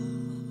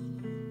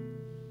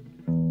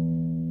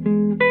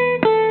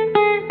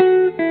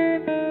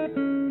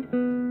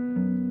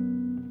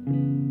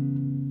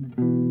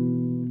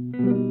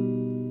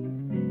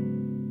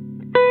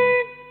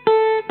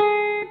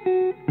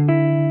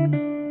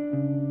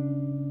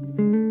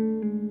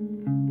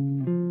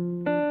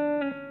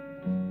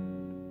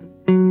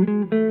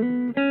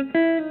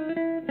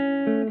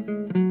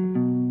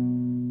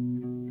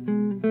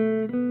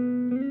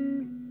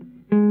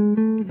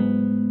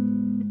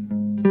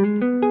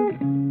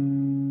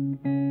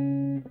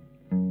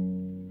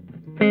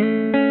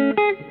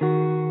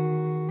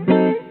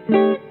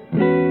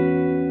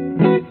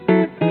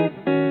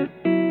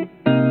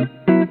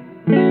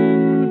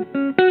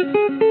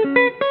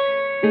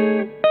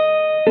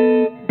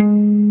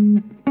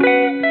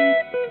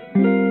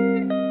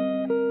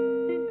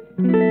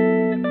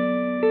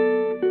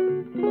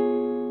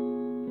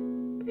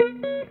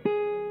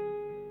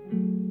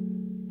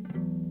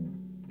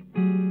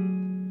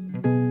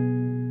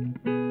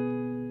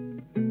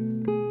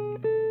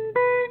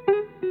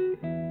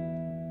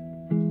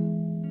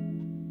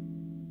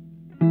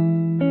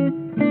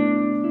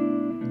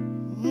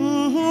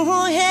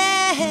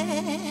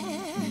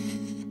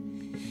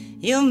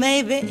 You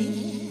may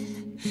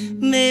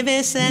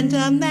be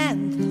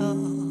sentimental.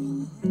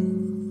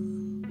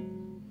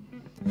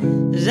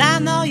 'Cause I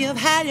know you've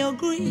had your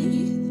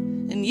grief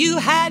and you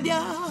had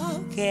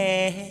your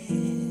cares.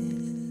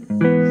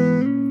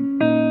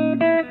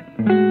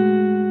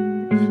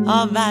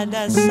 All by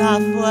the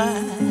soft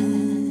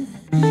word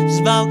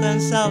spoken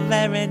so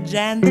very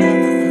gentle,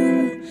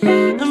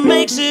 it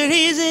makes it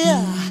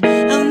easier.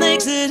 It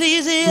makes it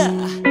easier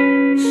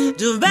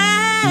to bear.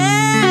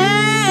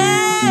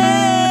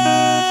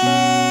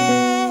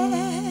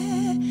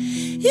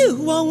 You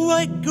won't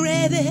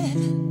regret it.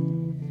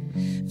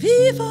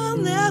 People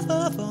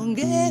never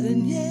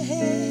forgetting,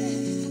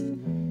 yeah.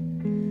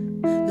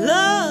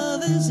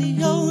 Love is the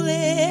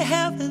only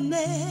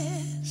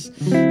happiness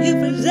you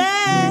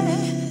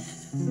possess.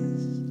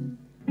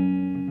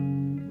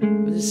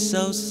 But it's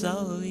so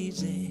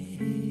easy.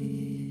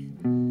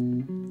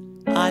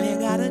 All you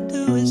gotta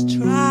do is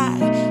try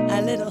a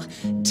little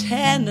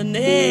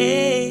tenderness.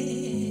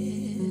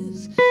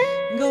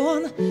 Go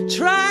on,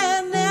 try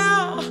it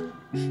now.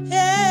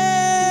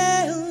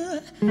 Yeah,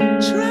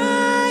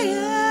 try a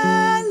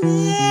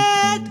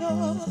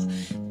little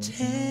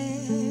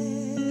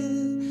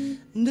tenderness.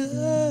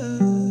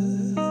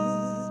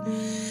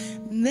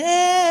 Yeah.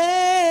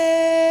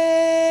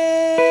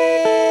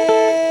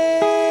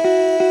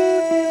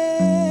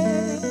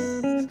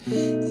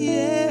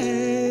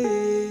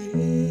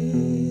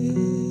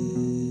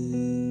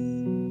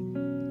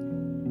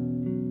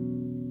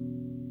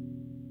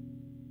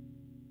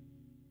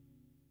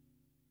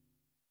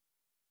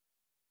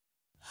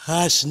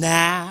 Hush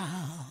now,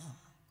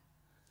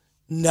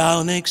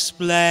 don't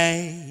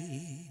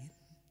explain.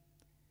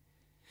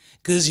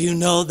 'cause you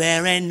know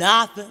there ain't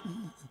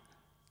nothing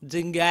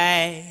to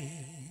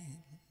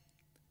gain.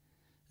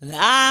 And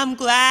I'm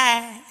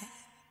glad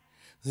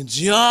that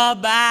you're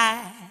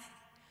back.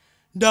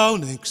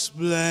 Don't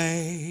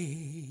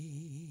explain.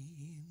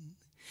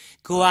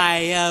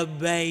 Quiet,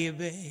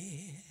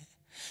 baby.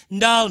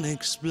 Don't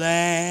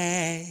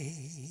explain.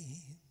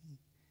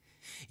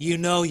 You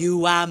know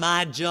you are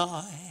my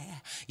joy.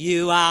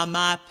 You are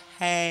my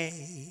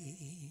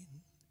pain.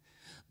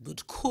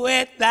 But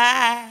quit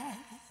that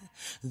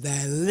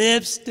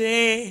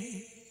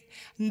lipstick.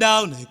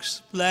 Don't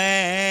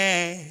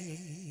explain.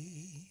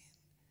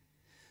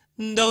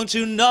 Don't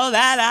you know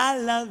that I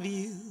love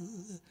you?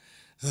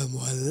 And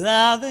what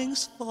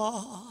loving's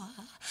for.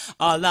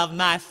 All of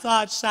my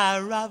thoughts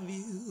are of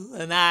you,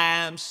 and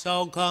I am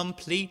so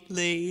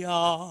completely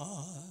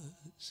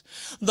yours.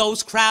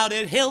 Those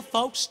crowded hill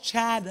folks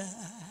chatter,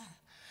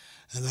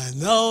 and I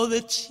know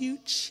that you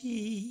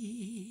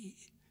cheat.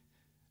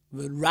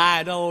 But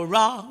right or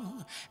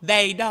wrong,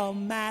 they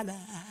don't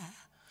matter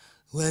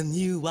when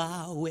you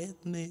are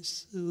with me,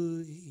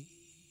 sweet.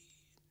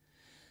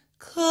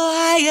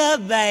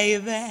 Quiet,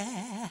 baby,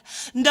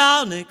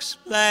 don't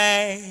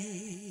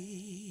explain.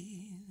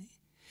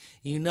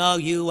 You know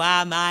you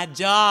are my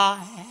joy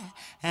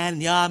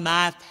and you're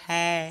my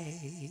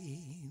pain.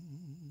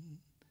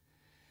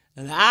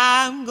 And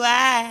I'm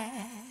glad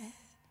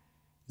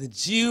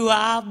that you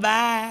are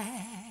back.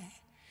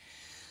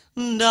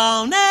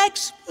 Don't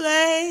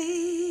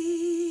explain.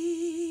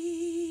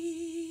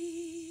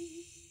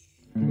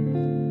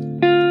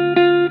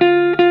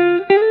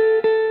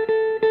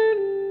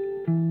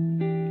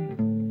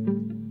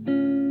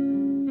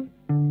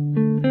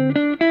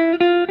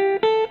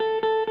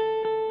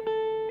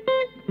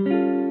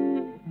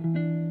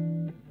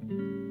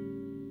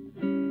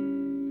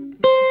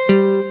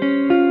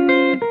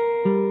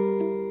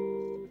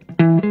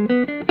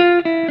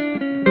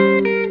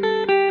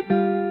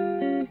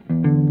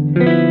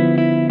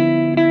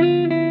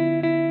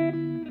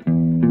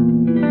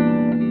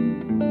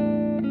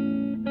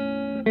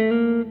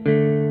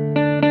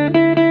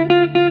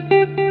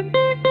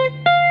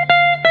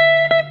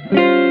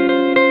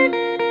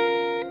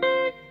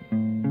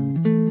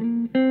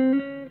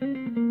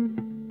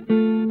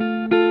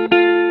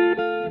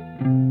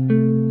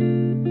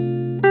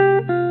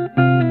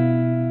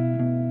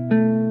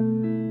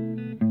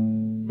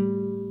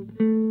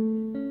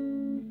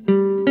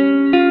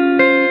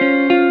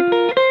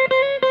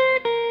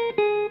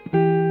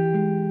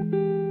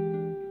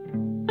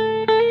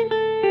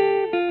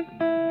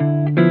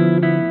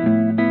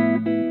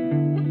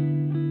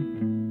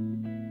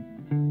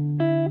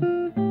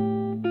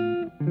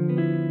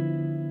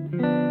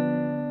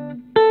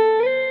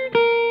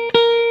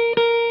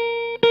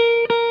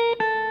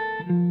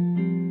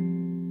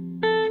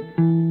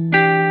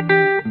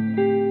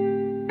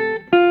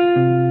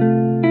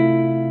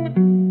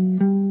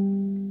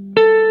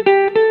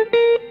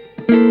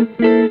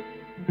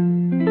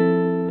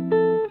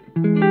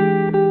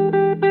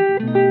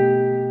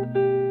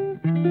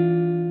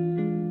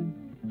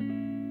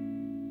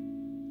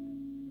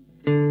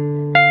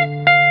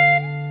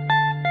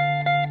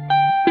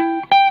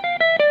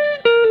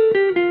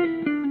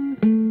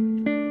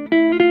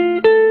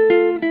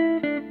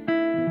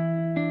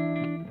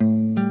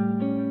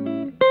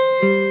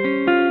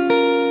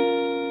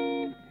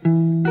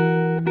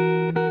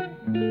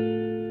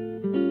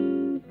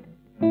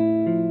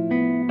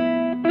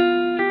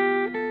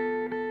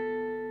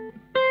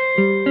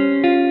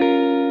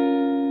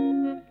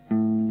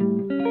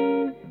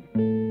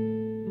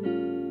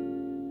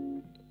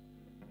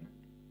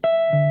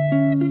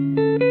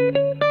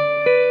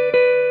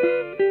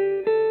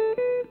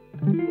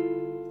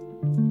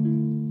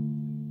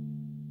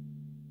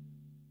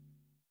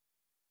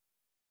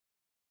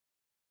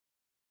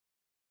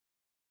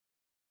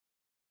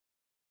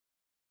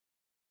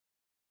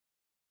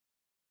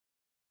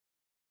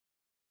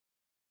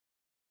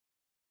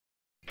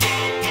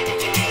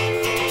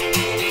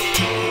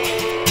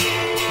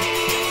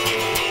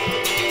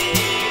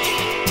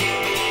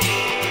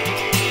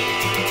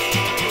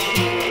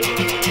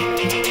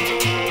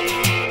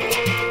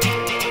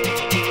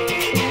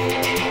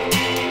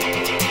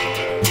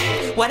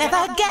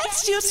 Whatever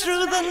gets you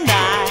through the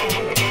night,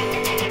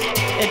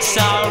 it's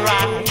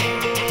alright,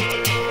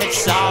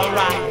 it's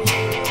alright.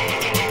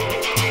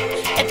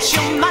 It's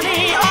your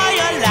money or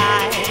your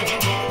life.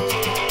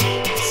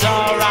 It's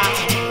alright,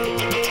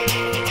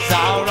 it's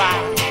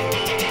alright.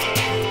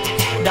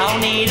 Don't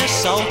need a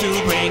soul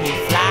to bring you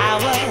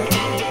flowers.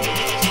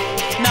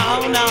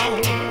 No, no,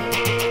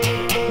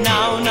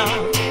 no, no.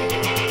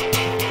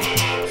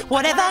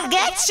 Whatever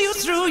gets you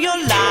through your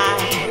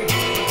life,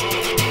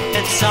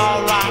 it's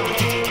alright,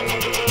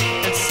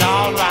 it's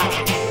alright.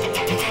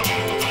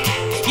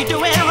 You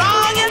do it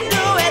wrong and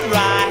do it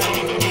right.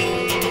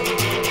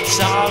 It's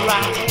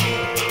alright,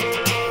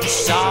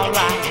 it's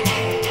alright.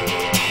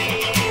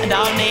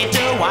 Don't need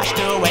to wash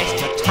to waste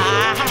your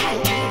time.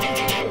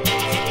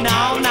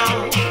 No, no,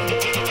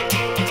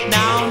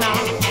 no, no.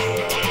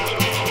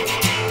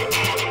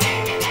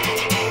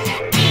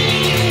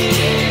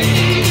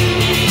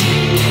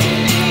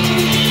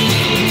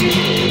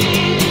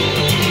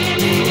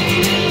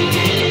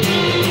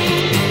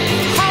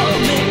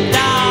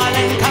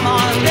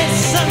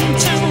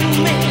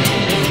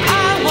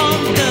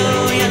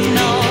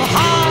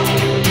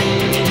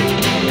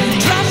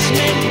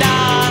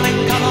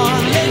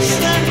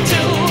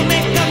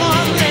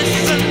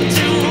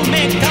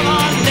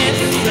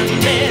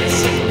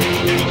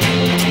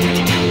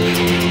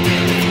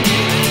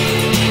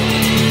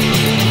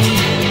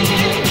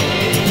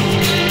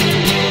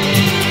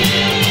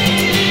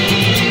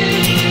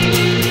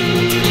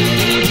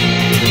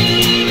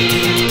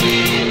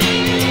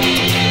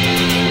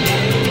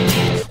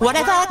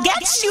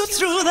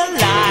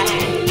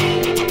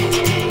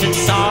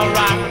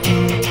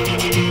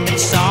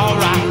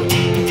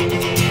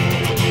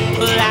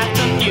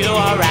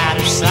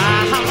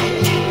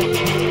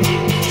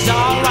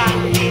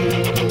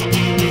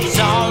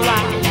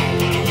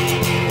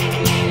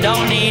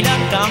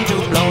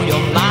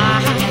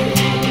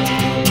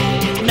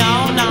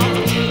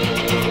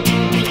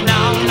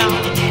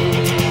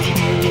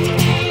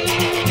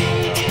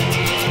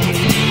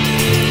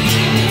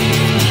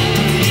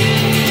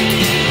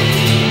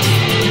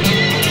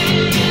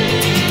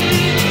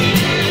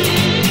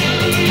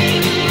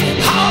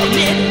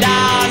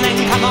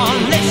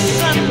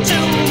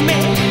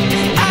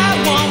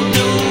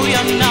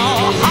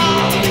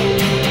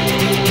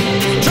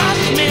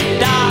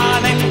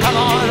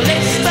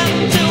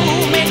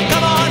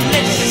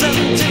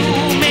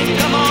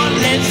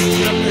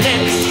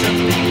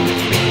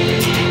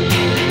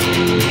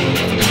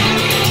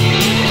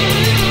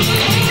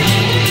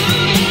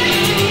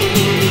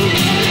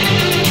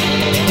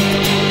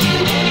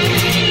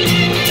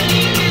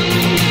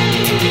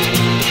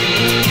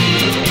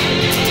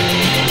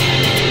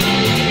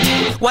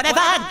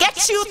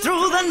 you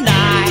through the night.